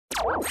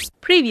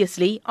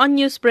Previously on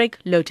Newsbreak,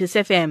 Lotus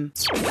FM.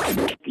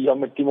 The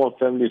Ahmed Timol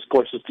family is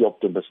cautiously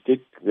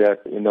optimistic that,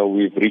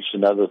 we've reached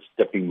another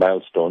stepping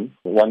milestone.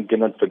 One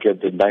cannot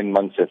forget that 9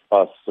 months have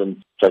passed since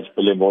Judge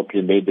Pillay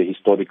Motley made the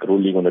historic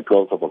ruling on the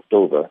 12th of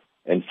October.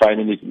 And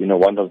finally,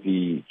 one of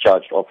the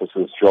charged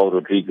officers, João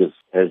Rodrigues,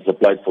 has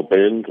applied for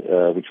bail,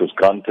 which was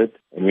granted.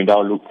 And we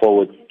now look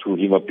forward to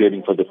him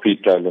appearing for the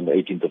pre-trial on the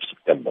 18th of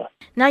September.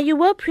 Now, you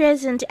were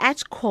present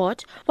at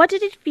court. What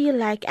did it feel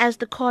like as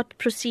the court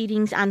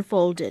proceedings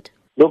unfolded?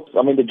 Look,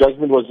 the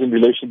judgment was in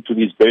relation to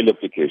his bail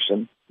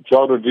application.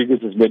 João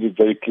Rodrigues has made it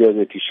very clear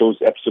that he shows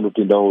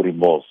absolutely no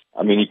remorse.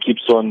 He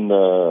keeps on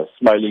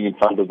smiling in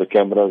front of the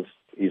cameras.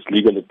 His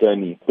legal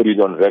attorney put it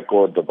on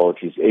record about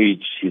his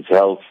age, his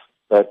health.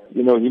 But,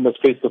 he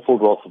must face the full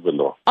wrath of the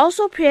law.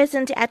 Also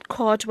present at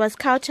court was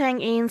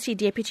Gauteng ANC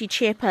Deputy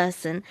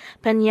Chairperson,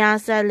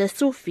 Imtiaz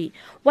Cajee.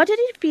 What did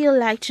it feel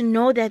like to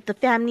know that the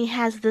family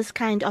has this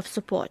kind of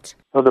support?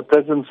 Well, the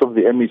presence of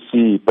the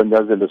MEC,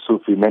 Imtiaz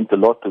Cajee, meant a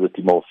lot to the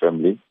Timol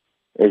family.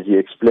 As he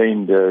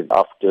explained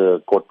after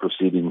court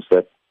proceedings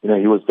that,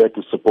 he was there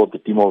to support the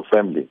Timol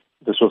family.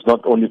 This was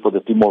not only for the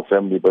Timol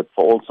family, but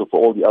also for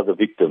all the other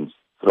victims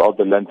throughout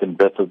the length and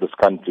breadth of this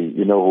country,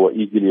 who are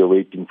eagerly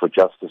awaiting for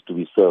justice to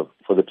be served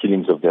for the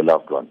killings of their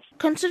loved ones.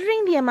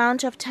 Considering the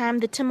amount of time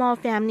the Timol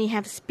family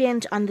have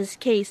spent on this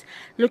case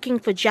looking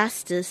for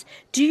justice,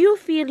 do you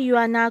feel you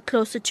are now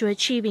closer to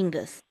achieving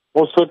this?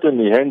 Most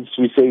certainly. Hence,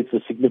 we say it's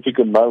a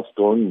significant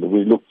milestone.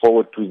 We look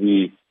forward to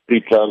the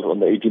pre-trial on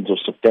the 18th of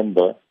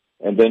September,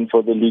 and then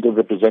for the legal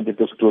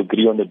representatives to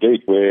agree on a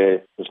date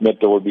where this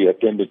matter will be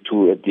attended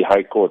to at the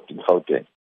High Court in Gauteng.